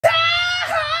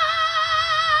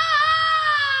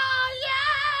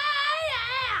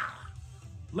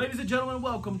Ladies and gentlemen,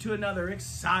 welcome to another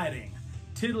exciting,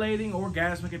 titillating,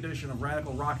 orgasmic edition of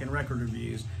Radical Rock and Record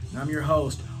Reviews. And I'm your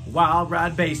host, Wild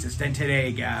Ride Bassist. And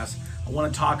today, guys, I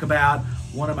want to talk about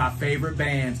one of my favorite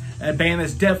bands. A band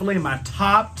that's definitely in my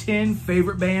top 10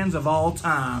 favorite bands of all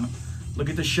time. Look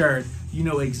at the shirt. You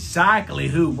know exactly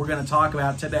who we're going to talk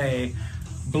about today.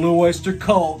 Blue Öyster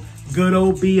Cult, good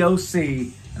old BOC.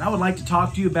 And I would like to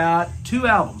talk to you about two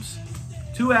albums.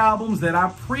 Two albums that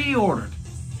I pre-ordered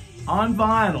on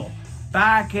vinyl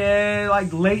back in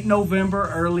like late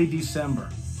November, early December.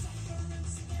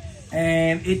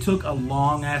 And it took a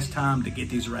long ass time to get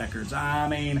these records. I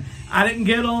mean, I didn't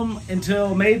get them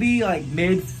until maybe like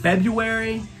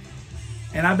mid-February.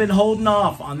 And I've been holding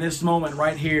off on this moment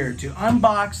right here to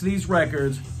unbox these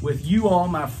records with you all,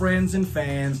 my friends and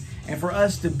fans, and for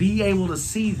us to be able to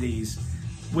see these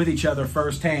with each other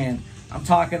firsthand. I'm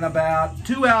talking about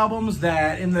two albums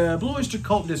that in the Blue Öyster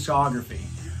Cult discography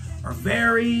are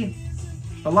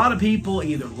a lot of people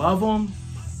either love them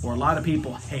or a lot of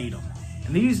people hate them.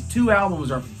 And these two albums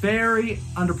are very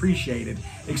underappreciated,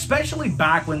 especially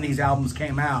back when these albums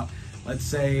came out, let's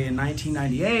say in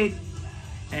 1998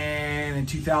 and in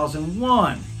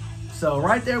 2001. So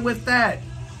right there with that,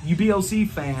 you BOC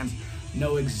fans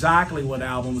know exactly what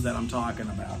albums that I'm talking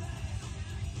about.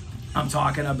 I'm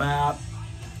talking about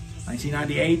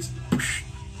 1998's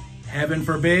Heaven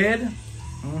Forbid,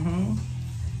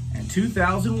 and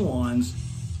 2001's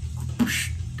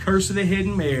Curse of the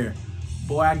Hidden Mirror.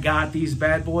 Boy, I got these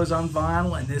bad boys on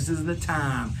vinyl, and this is the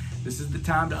time. This is the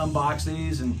time to unbox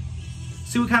these and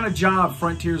see what kind of job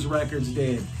Frontiers Records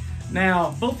did.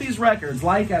 Now, both these records,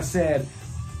 like I said,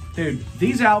 dude,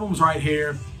 these albums right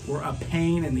here were a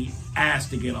pain in the ass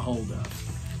to get a hold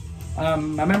of. I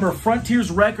remember Frontiers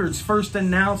Records first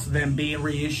announced them being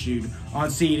reissued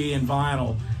on CD and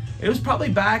vinyl. It was probably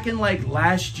back in like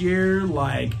last year,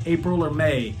 like April or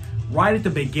May, right at the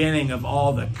beginning of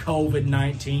all the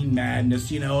COVID-19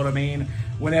 madness, you know what I mean?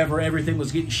 Whenever everything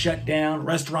was getting shut down,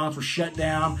 restaurants were shut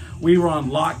down, we were on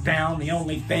lockdown, the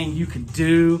only thing you could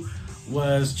do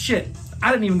was, shit, I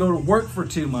didn't even go to work for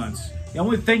 2 months. The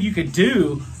only thing you could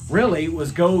do, really,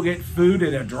 was go get food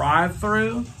at a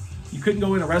drive-thru. You couldn't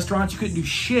go in a restaurant, you couldn't do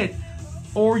shit,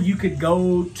 or you could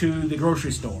go to the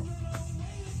grocery store.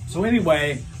 So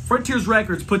anyway, Frontiers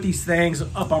Records put these things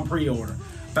up on pre-order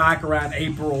back around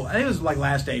April. I think it was like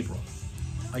last April,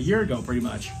 a year ago pretty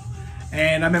much.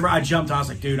 And I remember I jumped, I was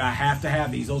like, dude, I have to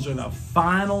have these. Those are the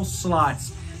final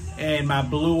slots in my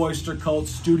Blue Öyster Cult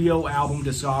studio album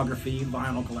discography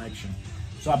vinyl collection.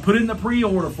 So I put in the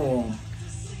pre-order for them.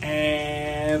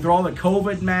 And through all the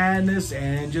COVID madness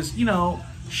and just, you know,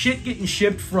 shit getting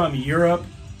shipped from Europe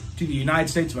to the United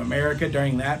States of America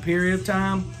during that period of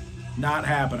time, not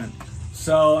happening.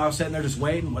 So I was sitting there just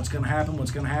waiting, what's going to happen, what's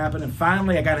going to happen? And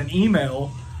finally I got an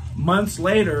email months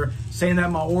later saying that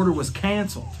my order was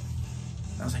canceled.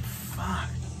 And I was like, fuck.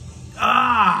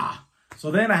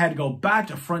 So then I had to go back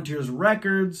to Frontiers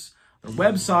Records, their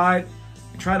website,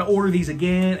 and try to order these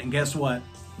again. And guess what?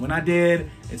 When I did,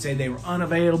 it said they were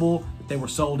unavailable, that they were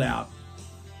sold out.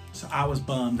 So I was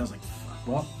bummed. I was like, fuck,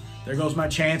 well, there goes my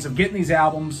chance of getting these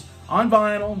albums on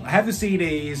vinyl. I have the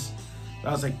CDs. I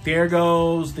was like, there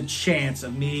goes the chance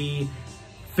of me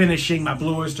finishing my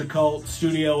Blue Öyster Cult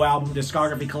studio album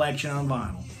discography collection on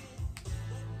vinyl.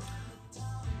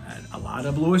 And a lot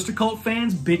of Blue Öyster Cult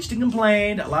fans bitched and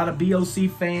complained. A lot of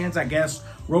BOC fans, I guess,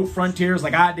 wrote Frontiers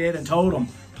like I did and told them,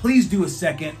 please do a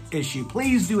second issue.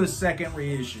 Please do a second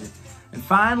reissue. And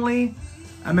finally,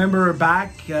 I remember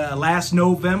back last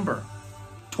November,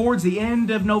 towards the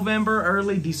end of November,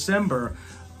 early December,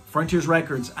 Frontiers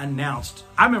Records announced,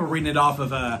 I remember reading it off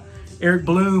of Eric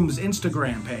Bloom's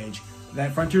Instagram page,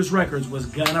 that Frontiers Records was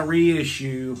gonna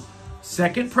reissue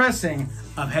second pressing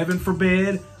of Heaven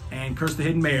Forbid and Curse the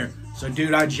Hidden Mirror. So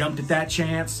dude, I jumped at that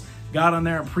chance, got on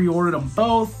there and pre-ordered them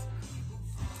both.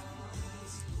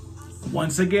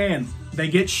 Once again, they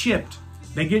get shipped.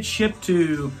 They get shipped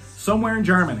to somewhere in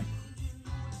Germany.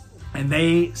 And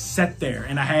they sat there,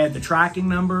 and I had the tracking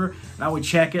number, and I would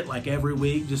check it like every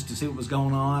week just to see what was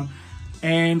going on.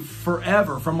 And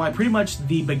forever, from like pretty much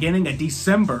the beginning of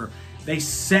December, they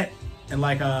sat in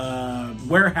like a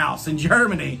warehouse in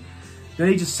Germany.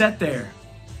 They just sat there.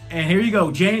 And here you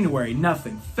go, January,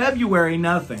 nothing. February,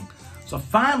 nothing. So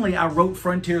finally, I wrote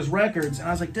Frontiers Records, and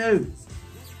I was like, dude,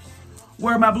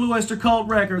 where are my Blue Öyster Cult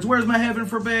records? Where's my Heaven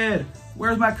Forbid?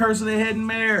 Where's my Curse of the Hidden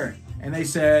Mirror? And they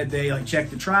said, they like checked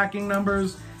the tracking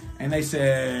numbers, and they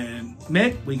said,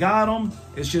 Mick, we got them.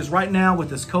 It's just right now with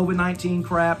this COVID-19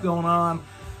 crap going on,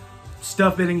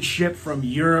 stuff getting shipped from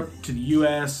Europe to the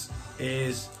US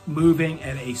is moving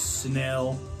at a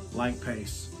snail-like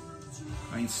pace.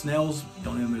 I mean, snails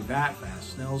don't even move that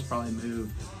fast. Snails probably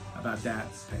move about that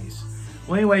pace.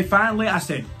 Well, anyway, finally I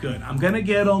said, good, I'm gonna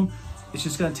get them. It's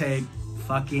just gonna take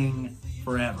fucking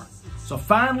forever. So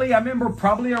finally, I remember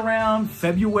probably around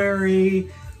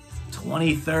February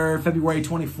 23rd, February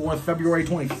 24th, February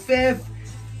 25th,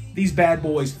 these bad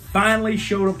boys finally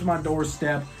showed up to my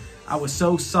doorstep. I was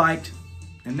so psyched.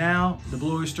 And now the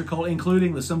Blue Öyster Cult,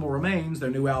 including The Symbol Remains, their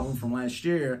new album from last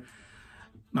year,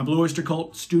 my Blue Öyster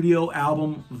Cult studio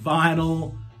album,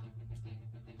 vinyl,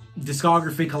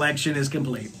 discography collection is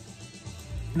complete.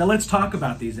 Now let's talk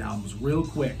about these albums real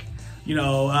quick. You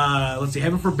know, let's see,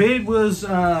 Heaven Forbid was,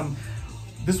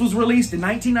 this was released in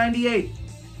 1998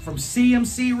 from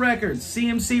CMC Records.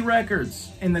 CMC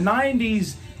Records. In the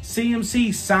 90s,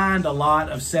 CMC signed a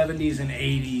lot of 70s and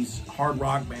 80s hard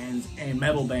rock bands and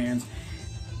metal bands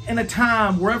in a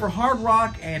time wherever hard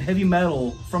rock and heavy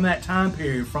metal from that time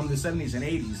period, from the 70s and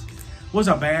 80s, was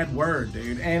a bad word,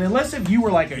 dude. And unless if you were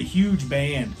like a huge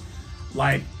band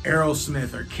like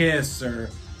Aerosmith or Kiss or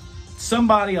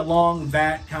somebody along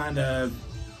that kind of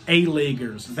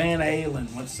A-leaguers, Van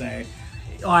Halen, let's say,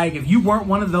 like if you weren't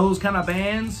one of those kind of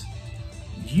bands,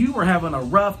 you were having a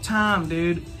rough time,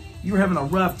 dude. You were having a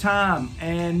rough time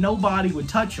and nobody would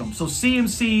touch them. So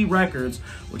CMC Records,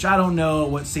 which I don't know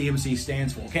what CMC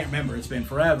stands for. Can't remember, it's been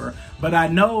forever. But I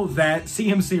know that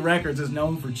CMC Records is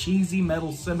known for Cheesy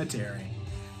Metal Cemetery,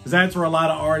 because that's where a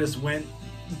lot of artists went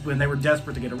when they were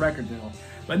desperate to get a record deal.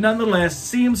 But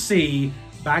nonetheless, CMC,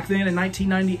 back then in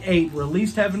 1998,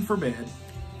 released Heaven Forbid.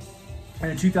 And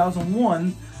in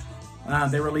 2001,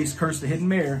 they released Curse the Hidden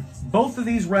Mirror. Both of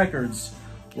these records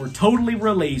were totally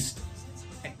released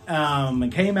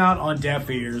and came out on deaf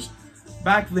ears.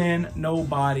 Back then,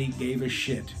 nobody gave a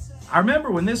shit. I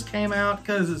remember when this came out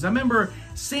because I remember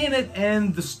seeing it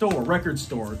in the store, record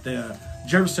store, at the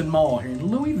Jefferson Mall here in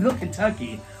Louisville,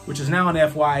 Kentucky, which is now an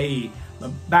FYE.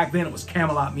 But back then, it was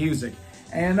Camelot Music.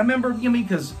 And I remember, you know,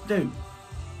 because, dude,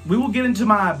 we will get into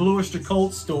my Blue Öyster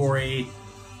Cult story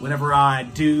whenever I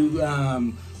do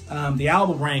the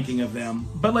album ranking of them.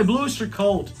 But like Blue Öyster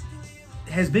Cult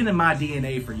has been in my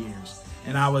DNA for years.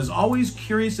 And I was always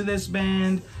curious of this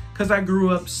band because I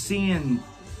grew up seeing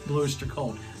Blue Öyster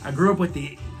Cult. I grew up with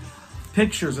the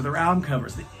pictures of their album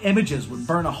covers. The images would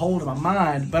burn a hole in my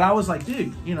mind. But I was like,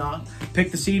 dude, you know,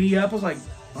 picked the CD up. I was like,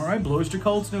 all right, Blue Öyster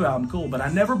Cult's new album, cool. But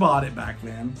I never bought it back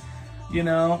then, you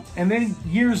know. And then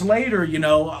years later, you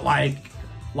know, I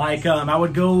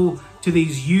would go to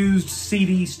these used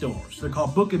CD stores. They're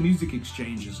called Book and Music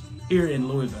Exchanges here in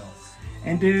Louisville.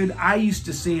 And dude, I used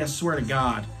to see, I swear to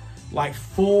God, like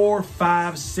 4,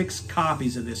 5, 6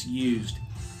 copies of this used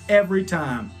every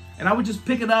time. And I would just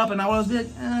pick it up and I was like,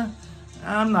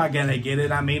 I'm not gonna get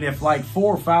it. I mean, if like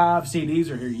 4 or 5 CDs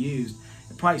are here used,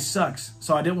 it probably sucks.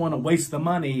 So I didn't want to waste the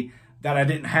money that I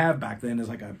didn't have back then as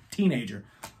like a teenager.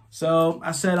 So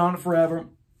I sat on it forever.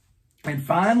 And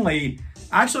finally,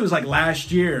 actually it was like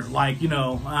last year, like, you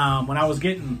know, when I was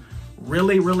getting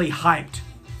really, really hyped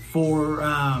for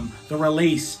the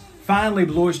release. Finally,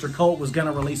 Blue Öyster Cult was going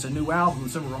to release a new album, The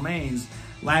Symbol Remains,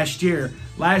 last year.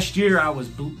 Last year, I was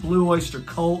Blue Öyster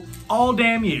Cult all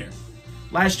damn year.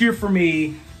 Last year for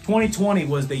me, 2020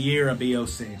 was the year of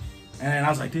BOC. And I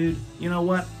was like, dude, you know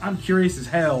what? I'm curious as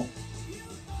hell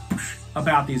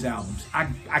about these albums.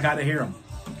 I got to hear them,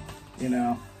 you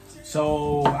know.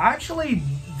 So, actually,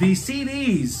 the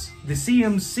CDs, the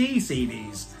CMC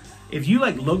CDs, if you,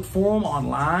 like, look for them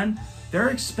online, they're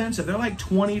expensive. They're like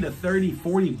 20 to 30,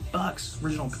 40 bucks,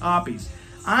 original copies.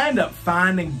 I ended up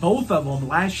finding both of them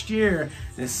last year,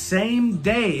 the same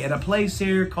day, at a place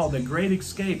here called The Great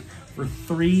Escape for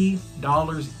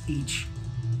 $3 each.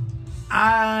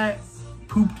 I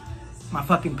pooped my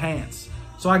fucking pants.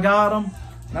 So I got them,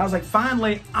 and I was like,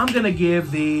 finally, I'm going to give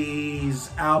these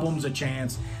albums a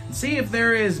chance and see if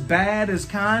they're as bad as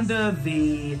kind of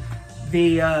the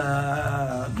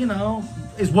you know,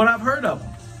 is what I've heard of them.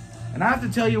 And I have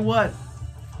to tell you what,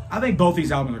 I think both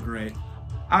these albums are great.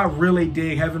 I really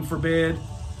dig Heaven Forbid.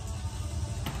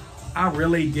 I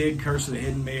really dig Curse of the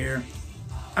Hidden Mirror.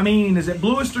 I mean, is it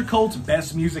Blue Öyster Cult's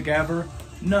best music ever?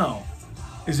 No.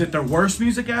 Is it their worst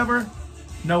music ever?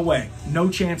 No way. No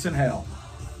chance in hell.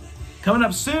 Coming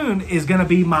up soon is going to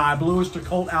be my Blue Öyster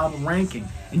Cult album ranking.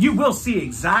 And you will see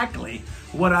exactly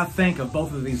what I think of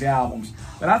both of these albums.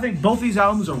 But I think both these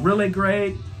albums are really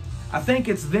great. I think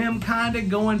it's them kind of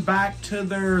going back to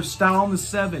their style in the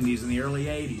 70s and the early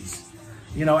 80s.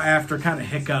 You know, after kind of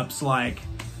hiccups like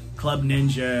Club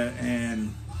Ninja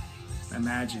and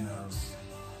Imagine those.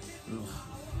 Ugh.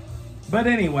 But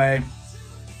anyway,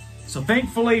 so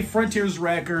thankfully Frontiers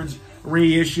Records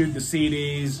reissued the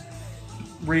CDs,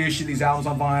 reissued these albums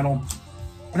on vinyl.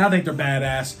 And I think they're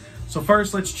badass. So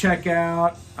first, let's check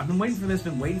out, I've been waiting for this,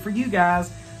 been waiting for you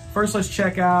guys. First, let's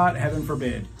check out Heaven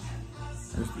Forbid.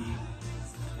 There's the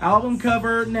album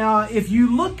cover. Now, if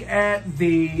you look at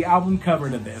the album cover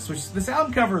to this, which this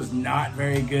album cover is not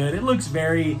very good. It looks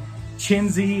very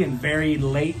chintzy and very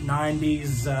late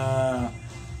 90s, I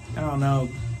don't know,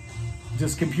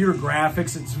 just computer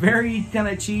graphics. It's very kind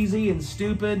of cheesy and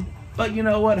stupid. But you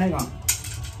know what? Hang on.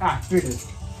 Here it is.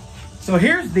 So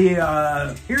here's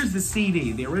the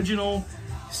CD, the original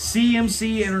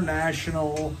CMC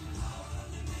International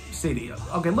CD.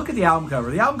 Okay, look at the album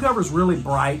cover. The album cover is really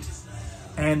bright,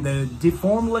 and the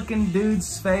deformed-looking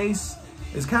dude's face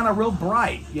is kind of real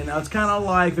bright. You know, it's kind of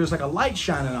like there's like a light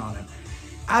shining on him.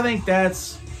 I think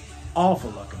that's awful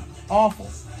looking,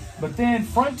 awful. But then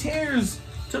Frontiers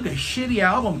took a shitty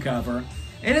album cover,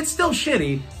 and it's still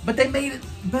shitty, but they made it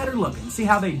better looking. See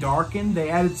how they darkened? They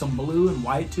added some blue and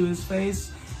white to his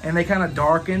face, and they kind of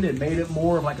darkened and made it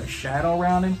more of like a shadow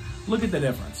around him. Look at the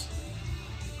difference.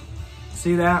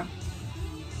 See that?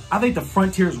 I think the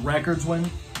Frontiers Records one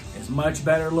is much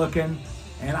better looking,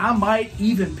 and I might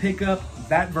even pick up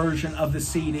that version of the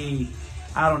CD.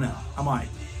 I don't know. I might.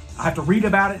 I have to read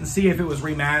about it and see if it was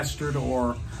remastered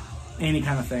or any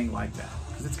kind of thing like that,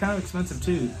 because it's kind of expensive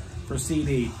too for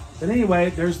CD. But anyway,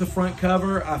 there's the front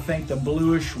cover. I think the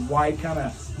bluish white, kind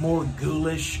of more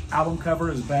ghoulish album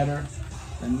cover is better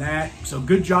than that. So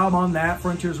good job on that,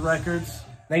 Frontiers Records.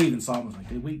 They even saw it and was like,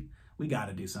 dude, we got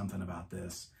to do something about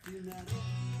this.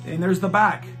 And there's the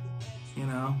back, you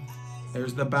know.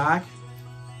 There's the back.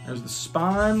 There's the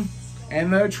spine.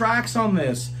 And there are tracks on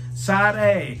this. Side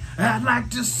A, I'd like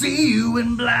to see you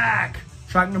in black.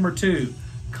 Track number 2,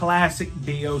 classic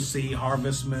BOC,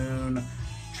 Harvest Moon.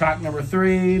 Track number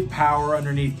 3, Power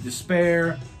Underneath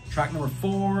Despair. Track number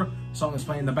 4, song that's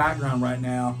playing in the background right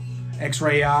now,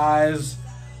 X-Ray Eyes.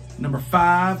 Number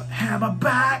 5, Hammer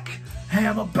Back,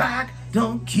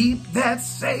 don't keep that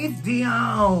safety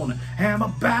on.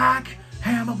 Hammer Back.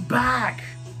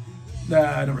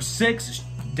 Number 6,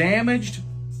 Damaged.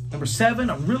 Number 7,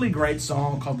 a really great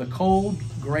song called The Cold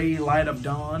Gray Light of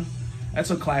Dawn. That's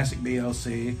a classic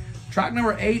BOC. Track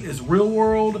number 8 is Real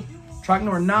World. Track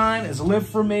number 9 is Live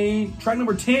For Me. Track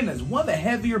number 10 is one of the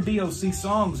heavier BOC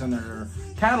songs in their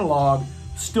catalog,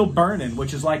 Still Burning,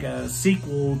 which is like a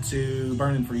sequel to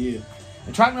Burning For You.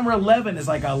 And track number 11 is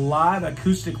like a live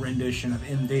acoustic rendition of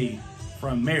MD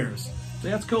from Mirrors. So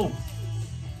that's cool.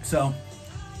 So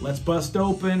let's bust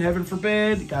open Heaven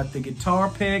Forbid. Got the guitar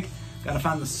pick. Got to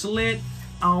find the slit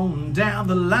on down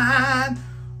the line.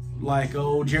 Like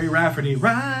old Jerry Rafferty,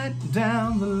 right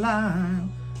down the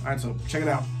line. All right, so check it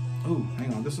out. Ooh,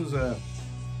 hang on. This is a...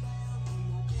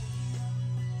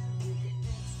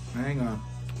 Hang on.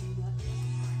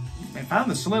 Man, finding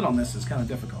the slit on this is kind of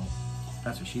difficult.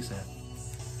 That's what she said.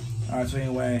 All right, so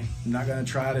anyway, I'm not going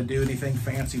to try to do anything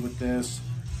fancy with this.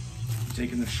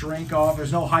 Taking the shrink off.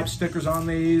 There's no hype stickers on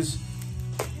these.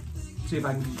 See if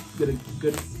I can get a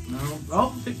good... No.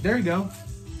 Oh, there you go.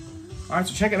 All right,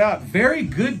 so check it out. Very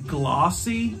good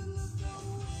glossy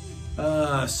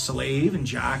sleeve and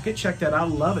jacket. Check that out. I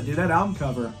love it, dude. That album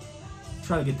cover.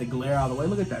 Try to get the glare out of the way.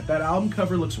 Look at that. That album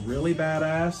cover looks really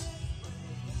badass.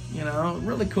 You know,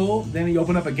 really cool. Then you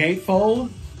open up a gatefold.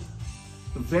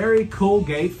 A very cool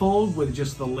gatefold with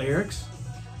just the lyrics.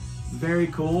 Very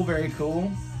cool, very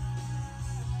cool.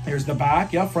 Here's the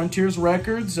back. Yeah, Frontiers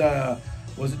Records.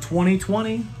 Was it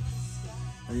 2020?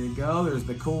 There you go. There's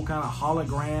the cool kind of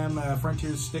hologram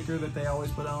Frontiers sticker that they always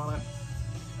put on it.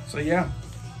 So yeah,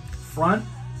 front.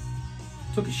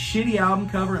 Took a shitty album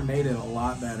cover and made it a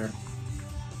lot better.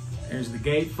 There's the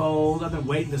gatefold. I've been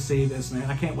waiting to see this, man.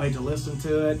 I can't wait to listen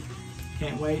to it.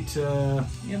 Can't wait to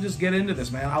just get into this,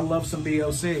 man. I love some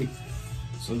BOC.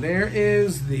 So there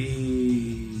is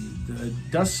the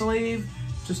dust sleeve.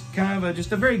 Just kind of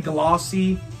just a very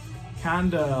glossy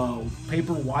kind of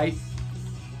paper white.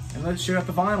 And let's check out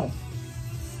the vinyl.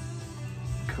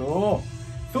 Cool.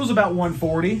 Feels about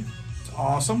 140. It's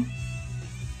awesome.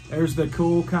 There's the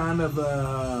cool kind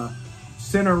of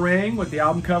center ring with the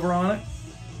album cover on it.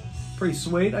 Pretty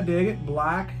sweet. I dig it.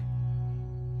 Black.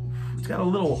 It's got a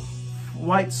little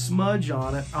white smudge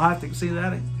on it. I'll have to see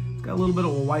that. It's got a little bit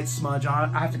of a white smudge on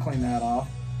it. I have to clean that off.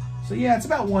 So yeah, it's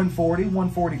about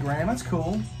 140 gram. That's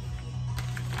cool.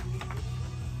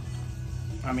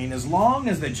 I mean, as long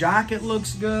as the jacket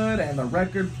looks good and the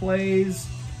record plays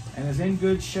and is in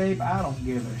good shape, I don't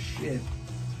give a shit.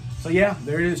 So yeah,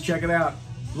 there it is. Check it out.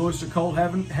 Öyster Cult,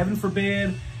 Heaven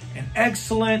Forbid. An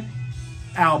excellent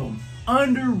album.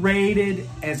 Underrated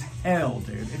as hell,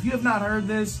 dude. If you have not heard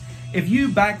this, if you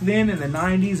back then in the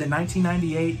 90s and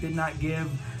 1998 did not give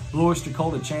Öyster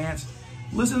Cult a chance,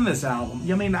 listen to this album.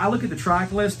 I mean, I look at the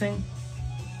track listing.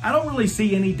 I don't really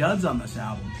see any duds on this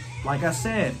album. Like I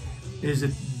said, is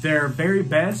it their very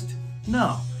best?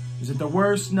 No. Is it the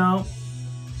worst? No.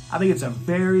 I think it's a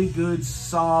very good,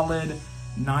 solid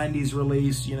 90s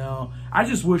release, you know. I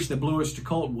just wish that Blue Öyster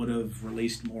Cult would have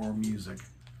released more music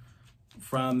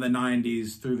from the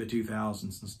 90s through the 2000s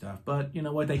and stuff. But you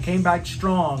know what? They came back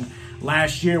strong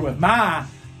last year with my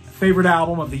favorite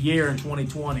album of the year in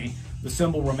 2020, The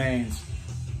Symbol Remains.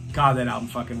 God, that album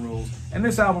fucking rules. And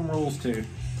this album rules too.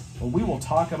 But we will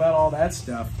talk about all that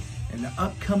stuff in the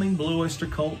upcoming Blue Öyster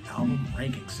Cult album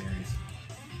ranking series.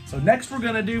 So next we're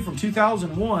going to do from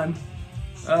 2001,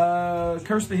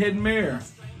 Curse the Hidden Mirror,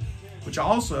 which I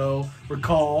also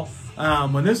recall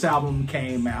when this album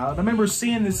came out. I remember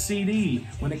seeing this CD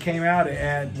when it came out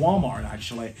at Walmart,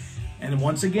 actually. And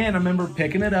once again, I remember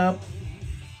picking it up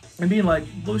and being like,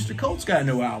 Blue Öyster Cult's got a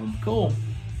new album. Cool.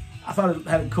 I thought it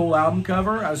had a cool album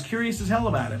cover. I was curious as hell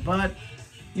about it. But,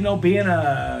 you know, being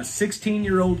a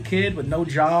 16-year-old kid with no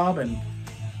job and,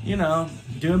 you know,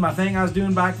 doing my thing I was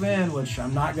doing back then, which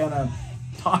I'm not going to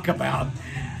talk about.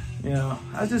 You know,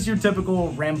 I was just your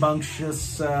typical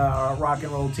rambunctious rock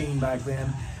and roll teen back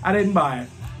then. I didn't buy it.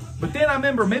 But then I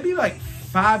remember maybe like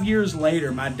 5 years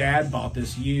later, my dad bought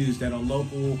this used at a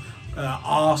local,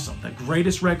 the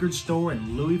greatest record store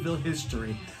in Louisville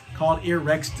history called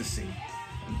Earextasy.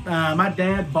 My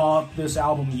dad bought this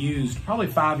album used probably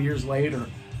 5 years later.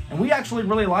 And we actually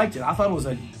really liked it. I thought it was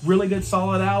a really good,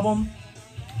 solid album.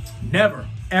 Never,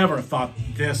 ever thought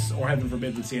this, or heaven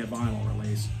forbid, would see a vinyl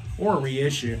release or a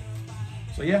reissue.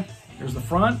 So yeah, there's the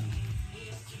front.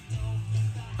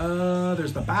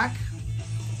 There's the back.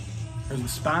 There's the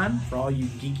spine for all you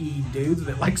geeky dudes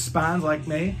that like spines like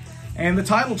me. And the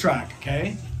title track,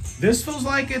 okay? This feels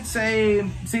like it's a,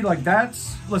 see, like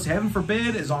that's, listen, heaven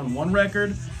forbid is on one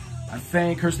record. I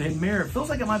think Curse the Hidden Mirror, it feels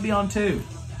like it might be on two.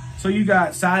 So you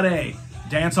got side A,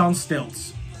 Dance on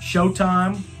Stilts,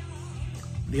 Showtime,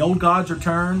 The Old Gods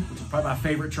Return, which is probably my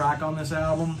favorite track on this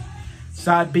album.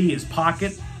 Side B is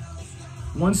Pocket,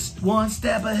 One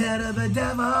Step Ahead of the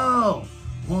Devil,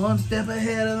 One Step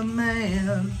Ahead of the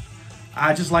Man.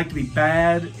 I Just Like to Be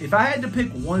Bad. If I had to pick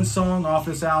one song off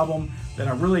this album that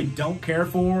I really don't care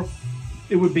for,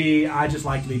 it would be I Just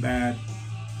Like to Be Bad.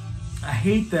 I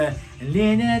hate the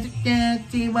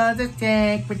she was a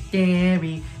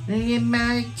secretary,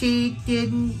 my cheek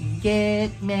didn't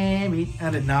get married. I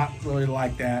did not really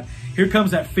like that. Here Comes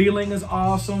That Feeling is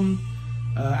awesome.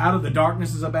 Out of the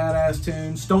Darkness is a badass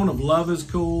tune. Stone of Love is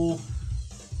cool.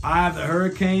 Eye of the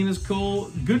Hurricane is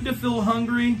cool. Good to Feel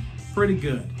Hungry, pretty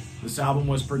good. This album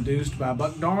was produced by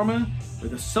Buck Dharma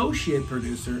with associate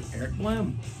producer Eric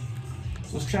Bloom.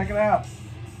 So let's check it out.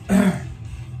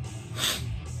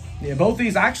 Yeah, both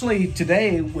these, actually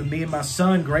today when me and my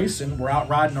son Grayson were out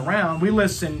riding around, we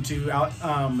listened to,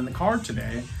 in the car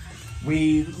today,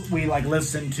 we like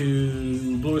listened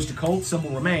to Blue Öyster Cult, Symbol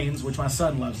Remains, which my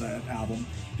son loves that album.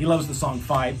 He loves the song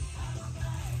Fight.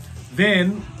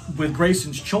 Then with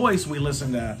Grayson's choice, we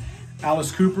listened to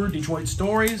Alice Cooper, Detroit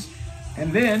Stories,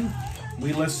 and then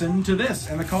we listened to this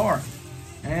in the car.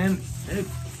 And dude,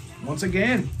 once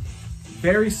again,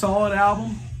 very solid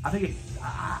album. I think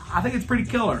it's pretty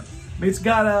killer. I mean, it's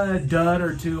got a dud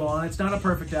or two on it. It's not a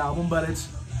perfect album, but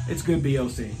it's good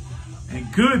BOC.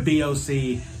 And good BOC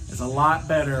is a lot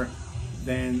better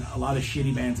than a lot of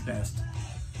shitty bands' best.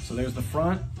 So there's the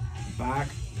front, the back,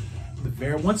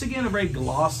 once again a very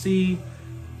glossy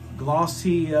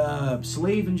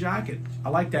sleeve and jacket. I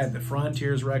like that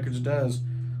Frontiers Records does.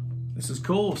 This is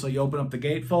cool. So you open up the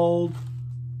gatefold.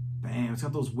 Bam, it's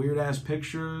got those weird ass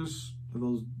pictures of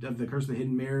the Curse of the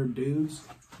Hidden Mirror dudes.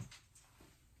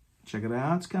 Check it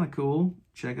out. It's kind of cool.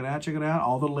 Check it out. Check it out.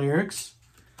 All the lyrics.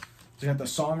 It's got the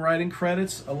songwriting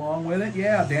credits along with it.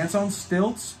 Yeah, Dance on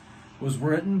Stilts was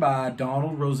written by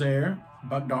Donald Rozier,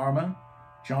 Buck Dharma,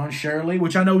 John Shirley,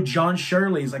 which I know John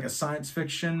Shirley is like a science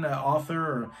fiction author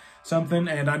or something.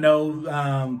 And I know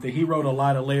that he wrote a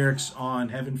lot of lyrics on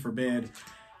Heaven Forbid,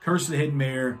 Curse of the Hidden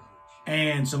Mirror,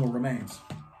 and Symbol Remains.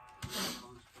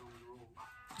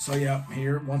 So yeah,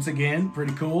 here, once again,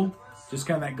 pretty cool. Just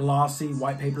kind of that glossy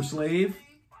white paper sleeve.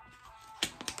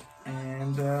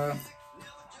 And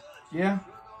yeah,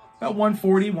 about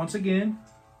 140 once again.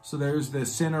 So there's the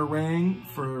center ring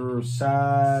for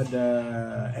side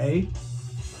A.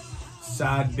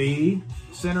 Side B,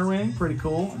 center ring, pretty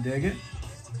cool, I dig it.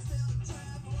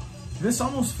 This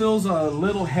almost feels a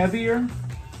little heavier.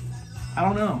 I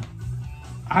don't know.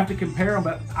 I have to compare them,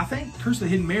 but I think Curse of the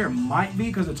Hidden Mirror might be,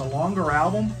 because it's a longer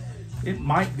album, it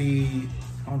might be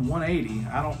on 180.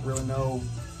 I don't really know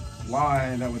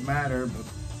why that would matter,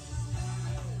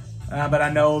 But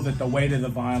I know that the weight of the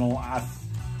vinyl,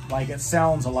 it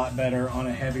sounds a lot better on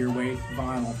a heavier weight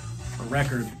vinyl or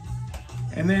record.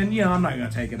 And then, you know, I'm not going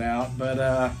to take it out,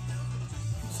 but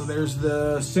so there's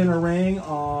the center ring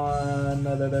on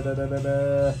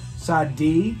side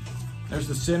D. There's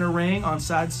the center ring on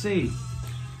side C.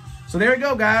 So there you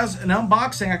go, guys. An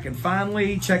unboxing. I can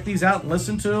finally check these out and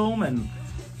listen to them and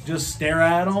just stare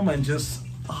at them and just,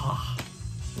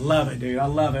 love it, dude. I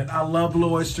love it. I love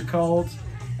Blue Oyster Cult,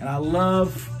 and I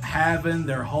love having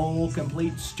their whole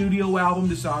complete studio album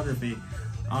discography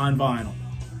on vinyl.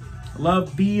 I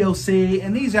love BOC,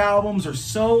 and these albums are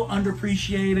so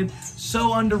underappreciated,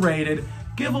 so underrated.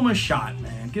 Give them a shot,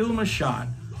 man. Give them a shot.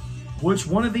 Which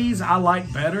one of these I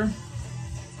like better?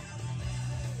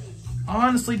 I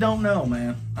honestly don't know,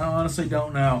 man. I honestly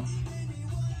don't know.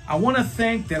 I want to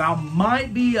think that I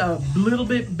might be a little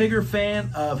bit bigger fan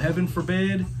of Heaven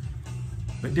Forbid.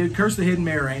 But dude, Curse the Hidden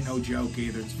Mirror ain't no joke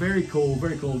either. It's very cool,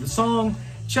 very cool. The song,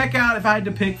 check out, if I had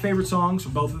to pick favorite songs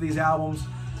from both of these albums,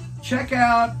 check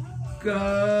out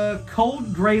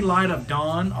Cold Gray Light of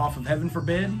Dawn off of Heaven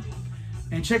Forbid.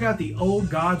 And check out The Old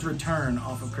God's Return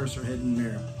off of Curse of the Hidden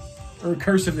Mirror. Or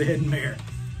Curse of the Hidden Mirror.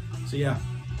 So yeah,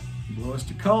 Blue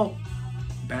Oyster Cult.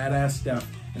 Badass stuff.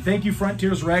 And thank you,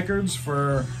 Frontiers Records,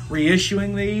 for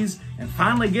reissuing these and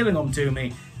finally giving them to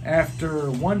me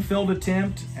after one failed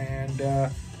attempt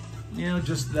and, you know,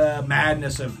 just the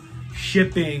madness of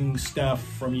shipping stuff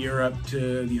from Europe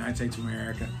to the United States of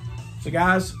America. So,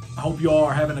 guys, I hope you all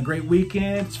are having a great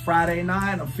weekend. It's Friday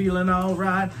night. I'm feeling all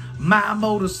right. My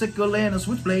motorcycle and a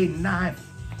switchblade knife.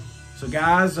 So,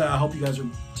 guys, I hope you guys are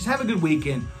just have a good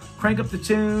weekend. Crank up the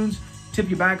tunes. Tip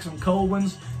you back some cold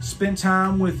ones. Spend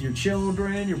time with your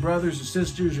children, your brothers, your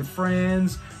sisters, your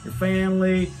friends, your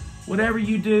family. Whatever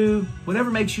you do, whatever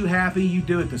makes you happy, you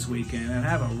do it this weekend. And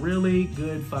have a really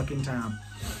good fucking time.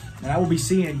 And I will be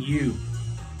seeing you.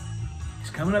 It's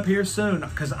coming up here soon.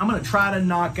 Because I'm going to try to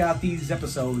knock out these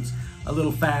episodes a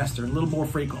little faster, a little more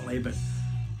frequently.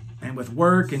 And with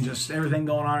work and just everything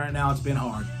going on right now, it's been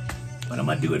hard. But I'm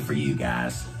going to do it for you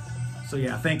guys. So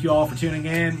yeah, thank you all for tuning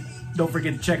in. Don't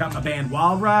forget to check out my band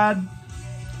Wild Ride,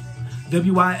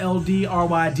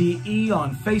 WYLDRYDE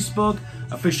on Facebook,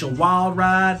 Official Wild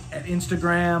Ride at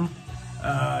Instagram.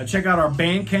 Check out our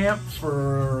Bandcamp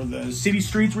for the City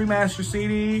Streets Remaster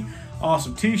CD.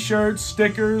 Awesome t-shirts,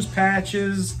 stickers,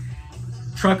 patches,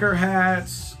 trucker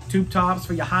hats, tube tops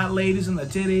for your hot ladies and the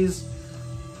titties.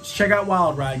 Just check out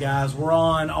Wild Ride, guys. We're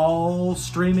on all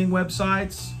streaming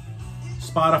websites,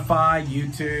 Spotify,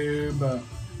 YouTube,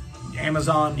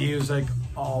 Amazon Music,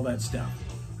 all that stuff.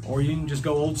 Or you can just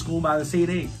go old school, buy the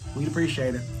CD. We'd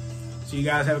appreciate it. So you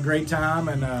guys have a great time,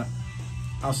 and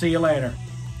I'll see you later.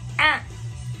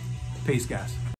 Peace, guys.